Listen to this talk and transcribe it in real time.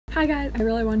Hi guys, I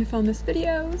really wanted to film this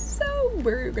video, so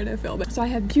we're gonna film it. So I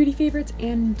have beauty favorites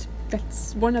and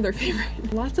that's one other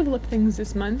favorite. Lots of lip things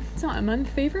this month. It's not a month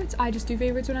favorites, I just do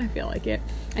favorites when I feel like it.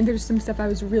 And there's some stuff I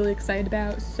was really excited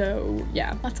about, so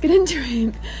yeah, let's get into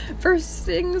it. First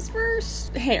things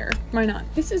first, hair, why not?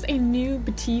 This is a new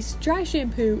Batiste dry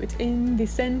shampoo. It's in the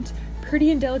scent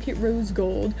Pretty and Delicate Rose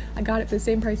Gold. I got it for the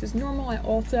same price as normal at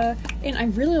Ulta, and I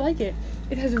really like it.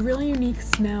 It has a really unique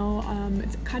smell.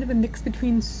 It's kind of a mix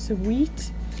between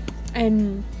sweet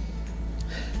and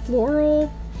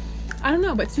floral. I don't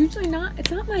know, but it's usually not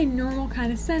my normal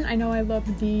kind of scent. I know I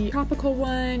love the tropical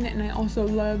one, and I also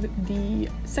love the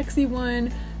sexy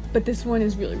one, but this one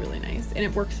is really, really nice, and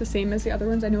it works the same as the other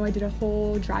ones. I know I did a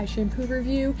whole dry shampoo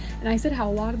review, and I said how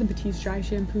a lot of the Batiste dry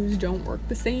shampoos don't work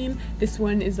the same. This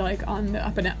one is like on the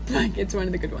up and up, like it's one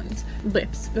of the good ones.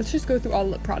 Lips. Let's just go through all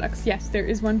lip products. Yes, there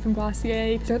is one from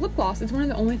Glossier. Their lip gloss. It's one of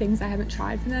the only things I haven't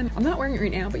tried from them. I'm not wearing it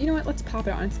right now, but you know what? Let's pop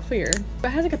it on. It's clear. But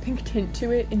it has like a pink tint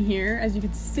to it in here, as you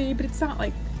can see, but it's not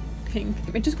like pink.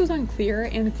 It just goes on clear,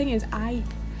 and the thing is, I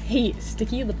hate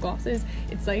sticky lip glosses.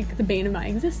 It's like the bane of my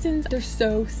existence. They're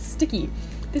so sticky.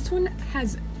 This one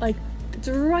has like, it's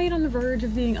right on the verge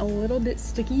of being a little bit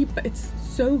sticky, but it's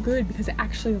so good because it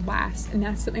actually lasts, and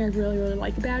that's something I really, really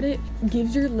like about it. It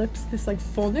gives your lips this like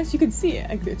fullness. You can see it,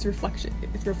 like it's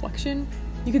reflection.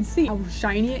 You can see how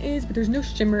shiny it is, but there's no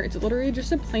shimmer. It's literally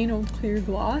just a plain old clear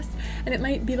gloss, and it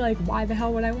might be like, why the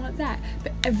hell would I want that?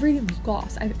 But every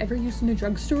gloss I've ever used in the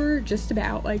drugstore, just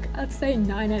about, like, let's say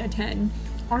 9 out of 10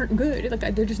 aren't good.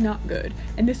 Like, they're just not good,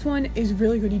 and this one is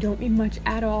really good. You don't need much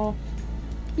at all.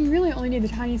 You really only need the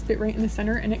tiniest bit right in the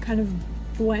center, and it kind of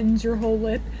blends your whole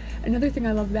lip. Another thing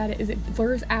I love about it is it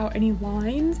blurs out any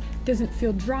lines. It doesn't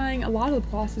feel drying. A lot of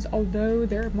lip glosses, although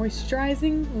they're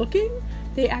moisturizing looking,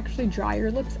 they actually dry your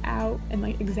lips out and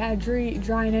like exaggerate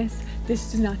dryness.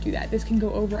 This does not do that. This can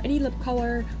go over any lip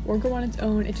color or go on its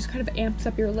own. It just kind of amps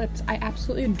up your lips. I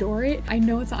absolutely adore it. I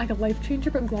know it's not like a life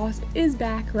changer, but gloss is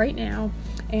back right now,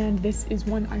 and this is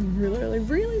one I really,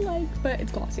 really like, but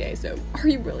it's Glossier, so are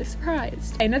you really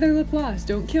surprised? Another lip gloss,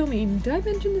 don't kill me. Did I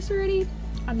mention this already?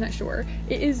 I'm not sure.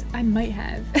 It is, I might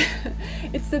have.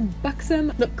 It's the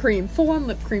Buxom lip cream, full-on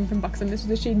lip cream from Buxom. This is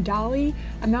the shade Dolly.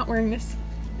 I'm not wearing this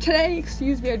today,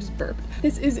 excuse me, I just burped.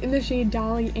 This is in the shade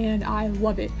Dolly, and I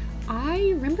love it. I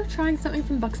remember trying something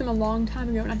from Buxom a long time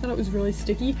ago, and I thought it was really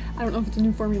sticky. I don't know if it's a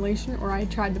new formulation or I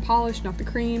tried the polish, not the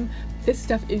cream. This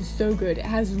stuff is so good. It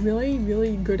has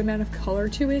really good amount of color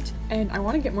to it, and I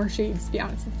want to get more shades, to be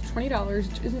honest. It's $20,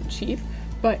 which isn't cheap,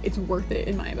 but it's worth it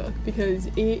in my book because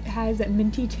it has that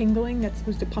minty tingling that's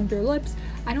supposed to plump your lips.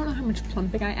 I don't know how much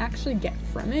plumping I actually get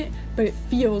from it, but it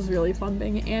feels really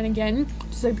plumping. And again,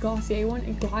 just like the Glossier one,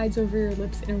 it glides over your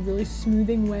lips in a really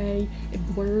smoothing way. It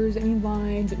blurs any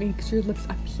lines. It makes your lips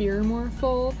appear more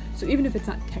full. So even if it's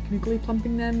not technically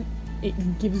plumping them,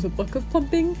 it gives a look of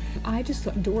plumping. I just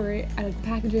adore it. I like the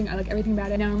packaging. I like everything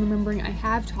about it. Now I'm remembering I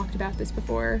have talked about this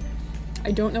before. I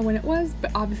don't know when it was,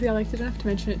 but obviously I liked it enough to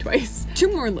mention it twice.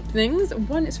 Two more lip things.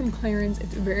 One is from Clarins.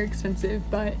 It's very expensive,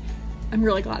 but I'm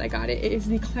really glad I got it. It is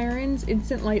the Clarins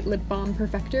Instant Light Lip Balm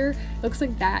Perfector. It looks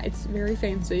like that. It's very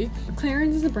fancy.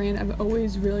 Clarins is a brand I've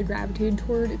always really gravitated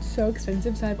toward. It's so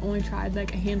expensive, so I've only tried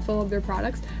like a handful of their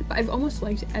products, but I've almost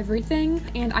liked everything.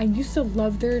 And I used to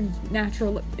love their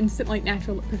Instant Light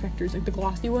Natural Lip Perfectors, like the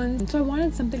glossy ones. So I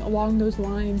wanted something along those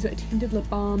lines, a tinted lip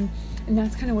balm, and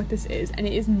that's kind of what this is, and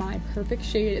it is my perfect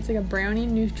shade. It's like a brownie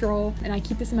neutral, and I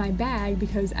keep this in my bag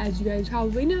because, as you guys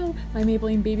probably know, my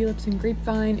Maybelline Baby Lips in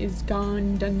Grapevine is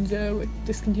gone, donezo,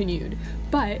 discontinued.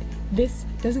 But this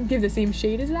doesn't give the same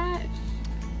shade as that,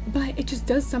 but it just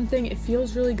does something. It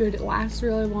feels really good, it lasts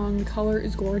really long, the color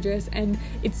is gorgeous, and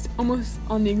it's almost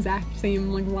on the exact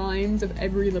same like lines of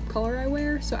every lip color I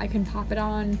wear, so I can pop it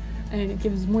on and it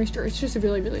gives moisture. It's just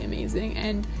really amazing.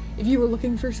 And if you were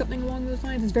looking for something along those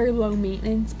lines, it's very low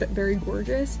maintenance but very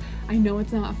gorgeous. I know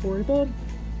it's not affordable,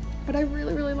 but I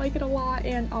really like it a lot,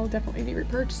 and I'll definitely be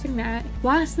repurchasing that.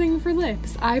 Last thing for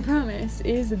lips, I promise,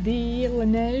 is the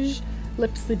Laneige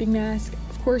lip sleeping mask.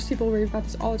 Of course, people rave about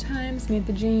this all the time.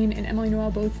 Samantha Jane and Emily Noel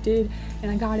both did,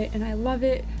 and I got it and I love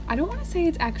it. I don't want to say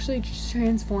it's actually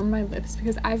transformed my lips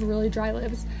because I have really dry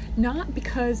lips, not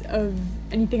because of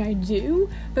anything I do,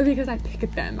 but because I pick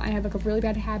at them. I have like a really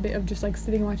bad habit of just like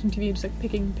sitting and watching TV and just like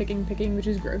picking, which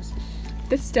is gross.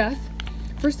 This stuff,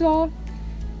 first of all,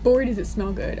 boy does it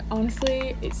smell good.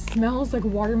 Honestly, it smells like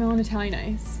watermelon Italian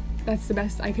ice. That's the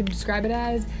best I could describe it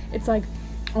as. It's like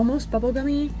almost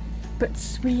bubblegummy, but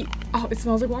sweet Oh, it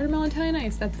smells like watermelon Italian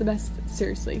ice. That's the best.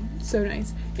 Seriously, so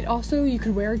nice. It also, you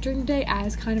could wear it during the day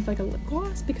as kind of like a lip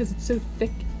gloss because it's so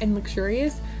thick and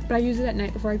luxurious, but I use it at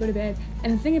night before I go to bed.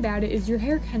 And the thing about it is your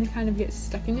hair kind of gets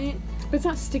stuck in it, but it's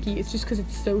not sticky, it's just because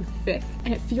it's so thick.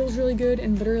 And it feels really good,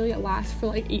 and literally it lasts for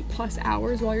like 8+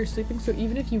 hours while you're sleeping, so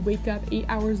even if you wake up 8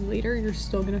 hours later, you're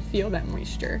still gonna feel that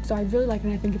moisture. So I really like it,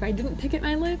 and I think if I didn't pick at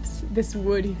my lips, this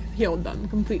would have healed them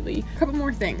completely. A couple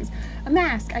more things. A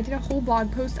mask. I did a whole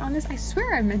blog post on this. I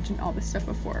swear I mentioned all this stuff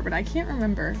before, but I can't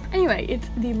remember. Anyway, it's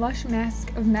the LUSH mask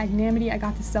of Magnaminty. I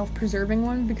got the self-preserving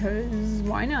one because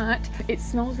why not? It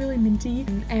smells really minty,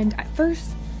 and at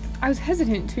first I was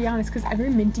hesitant, to be honest, because every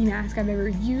minty mask I've ever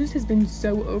used has been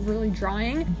so overly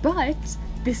drying, but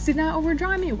this did not over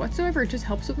dry me whatsoever. It just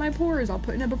helps with my pores. I'll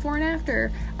put in a before and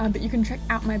after, but you can check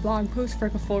out my blog post for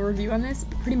like a full review on this.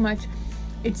 But pretty much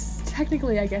it's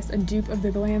technically, I guess, a dupe of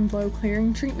the Glam Glow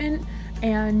clearing treatment,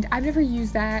 and I've never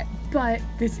used that, but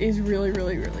this is really,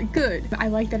 really, really good. I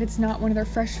like that it's not one of their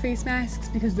fresh face masks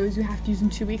because those you have to use in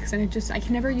 2 weeks, and I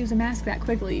can never use a mask that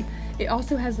quickly. It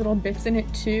also has little bits in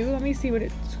it too. Let me see what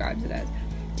it describes it as.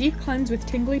 Deep cleanse with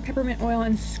tingly peppermint oil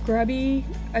and scrubby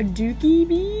aduki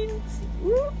beads?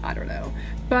 Ooh, I don't know.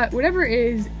 But whatever it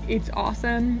is, it's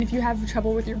awesome. If you have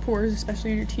trouble with your pores,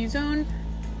 especially in your T-zone,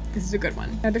 this is a good one.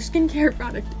 Another skincare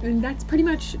product, and that's pretty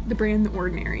much the brand The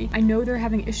Ordinary. I know they're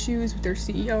having issues with their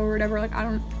CEO or whatever, like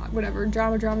whatever,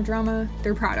 drama.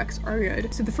 Their products are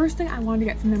good. So the first thing I wanted to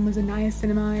get from them was a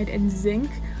niacinamide and zinc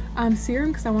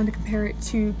serum because I wanted to compare it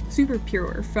to Super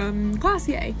Pure from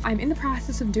Glossier. I'm in the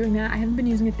process of doing that. I haven't been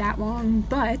using it that long,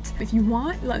 but if you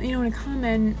want, let me know in a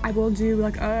comment. I will do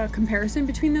like a comparison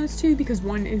between those two because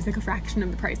one is like a fraction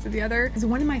of the price of the other. Because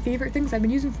one of my favorite things I've been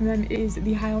using from them is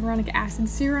the hyaluronic acid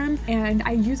serum, and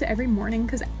I use it every morning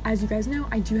because, as you guys know,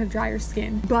 I do have drier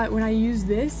skin. But when I use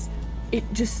this, it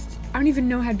just, I don't even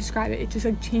know how to describe it. It just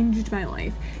like changed my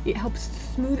life. It helps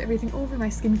smooth everything over. My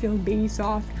skin feels baby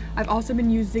soft. I've also been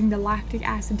using the lactic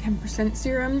acid 10%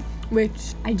 serum,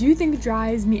 which I do think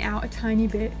dries me out a tiny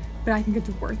bit, but I think it's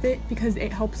worth it because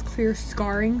it helps clear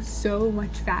scarring so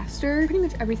much faster. Pretty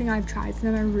much everything I've tried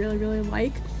from them I really, really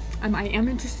like. I am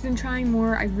interested in trying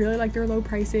more. I really like their low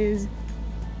prices.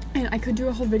 And I could do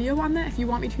a whole video on that if you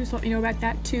want me to, so let me know about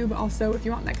that too, but also if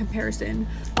you want that comparison.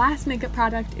 Last makeup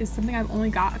product is something I've only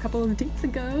got a couple of days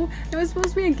ago. It was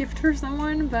supposed to be a gift for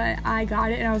someone, but I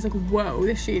got it and I was like, whoa,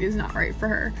 this shade is not right for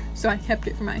her. So I kept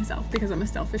it for myself because I'm a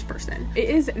selfish person. It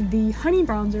is the Honey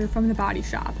Bronzer from The Body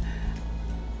Shop.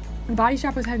 The Body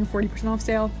Shop was having a 40% off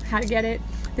sale, had to get it.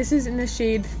 This is in the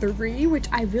shade 3, which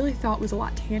I really thought was a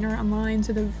lot tanner online,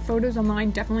 so the photos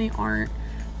online definitely aren't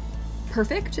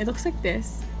perfect. It looks like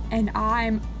this, and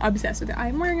I'm obsessed with it.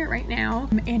 I'm wearing it right now,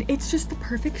 and it's just the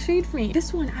perfect shade for me.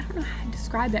 This one, I don't know how to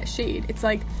describe that shade. It's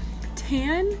like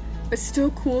tan, but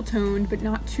still cool toned, but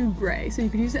not too gray. So you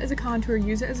could use it as a contour,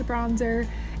 use it as a bronzer.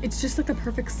 It's just like the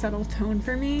perfect subtle tone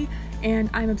for me, and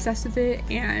I'm obsessed with it,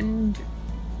 and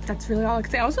that's really all I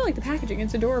can say. I also like the packaging.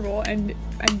 It's adorable, and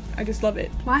I just love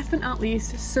it. Last but not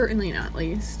least, certainly not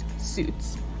least,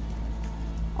 Suits.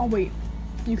 Oh wait,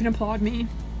 you can applaud me.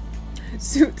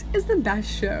 Suits is the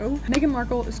best show. Meghan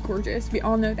Markle is gorgeous. We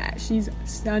all know that. She's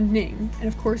stunning. And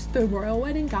of course, the royal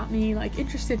wedding got me like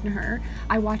interested in her.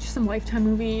 I watched some Lifetime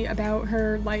movie about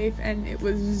her life and it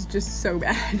was just so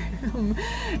bad.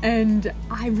 And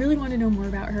I really want to know more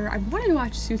about her. I've wanted to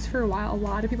watch Suits for a while. A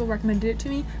lot of people recommended it to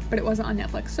me, but it wasn't on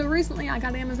Netflix. So recently I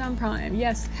got Amazon Prime.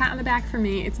 Yes, pat on the back for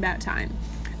me. It's about time.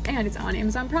 And it's on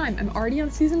Amazon Prime. I'm already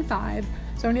on season 5,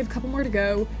 so I only have a couple more to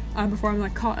go before I'm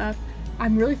like caught up.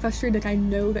 I'm really frustrated. Like, I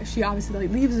know that she obviously like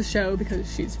leaves the show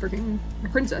because she's freaking a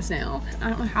princess now.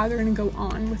 I don't know how they're gonna go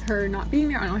on with her not being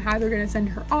there. I don't know how they're gonna send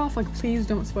her off. Like, please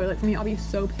don't spoil it for me. I'll be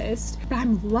so pissed. But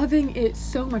I'm loving it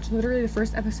so much. Literally, the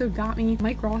first episode got me.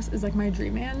 Mike Ross is like my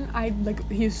dream man.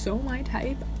 He's so my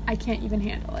type. I can't even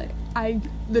handle it.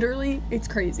 It's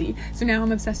crazy. So now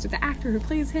I'm obsessed with the actor who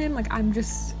plays him. Like,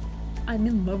 I'm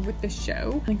in love with this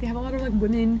show. Like, they have a lot of like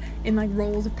women in like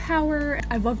roles of power.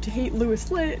 I love to hate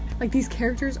Louis Litt. Like, these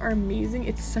characters are amazing.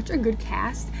 It's such a good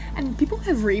cast, and people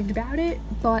have raved about it,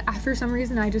 but for some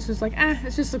reason I just was like,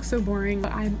 it just looks so boring.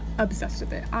 But I'm obsessed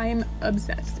with it. I'm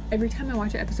obsessed. Every time I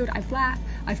watch an episode, I've laughed,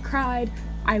 I've cried.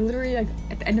 I literally, like,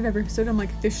 at the end of every episode, I'm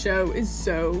like, this show is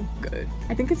so good.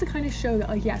 I think it's the kind of show that,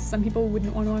 like, yes, some people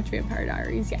wouldn't want to watch Vampire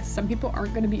Diaries. Yes, some people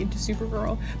aren't going to be into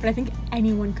Supergirl, but I think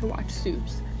anyone could watch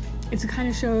Suits. It's the kind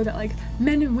of show that, like,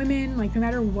 men and women, like, no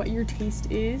matter what your taste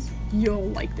is, you'll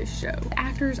like this show. The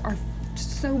actors are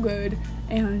just so good.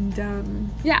 And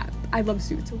yeah, I love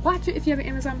Suits. Watch it if you have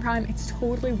Amazon Prime. It's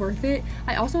totally worth it.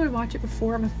 I also want to watch it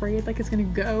before I'm afraid like it's gonna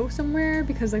go somewhere,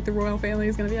 because like the royal family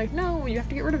is gonna be like, no, you have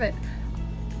to get rid of it.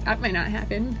 That might not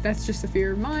happen. That's just a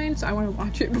fear of mine, so I want to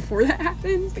watch it before that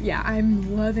happens. But yeah,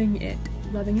 I'm loving it.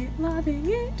 Loving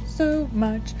it so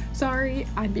much. Sorry,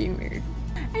 I'm being weird.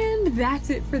 And that's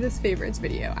it for this favorites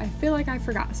video. I feel like I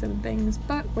forgot some things,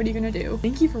 but what are you gonna do?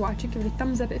 Thank you for watching. Give it a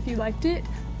thumbs up if you liked it.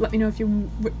 Let me know if you...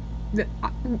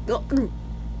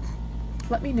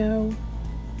 Let me know...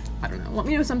 I don't know. Let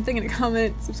me know something in a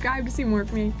comment. Subscribe to see more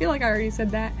from me. I feel like I already said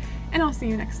that. And I'll see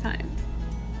you next time.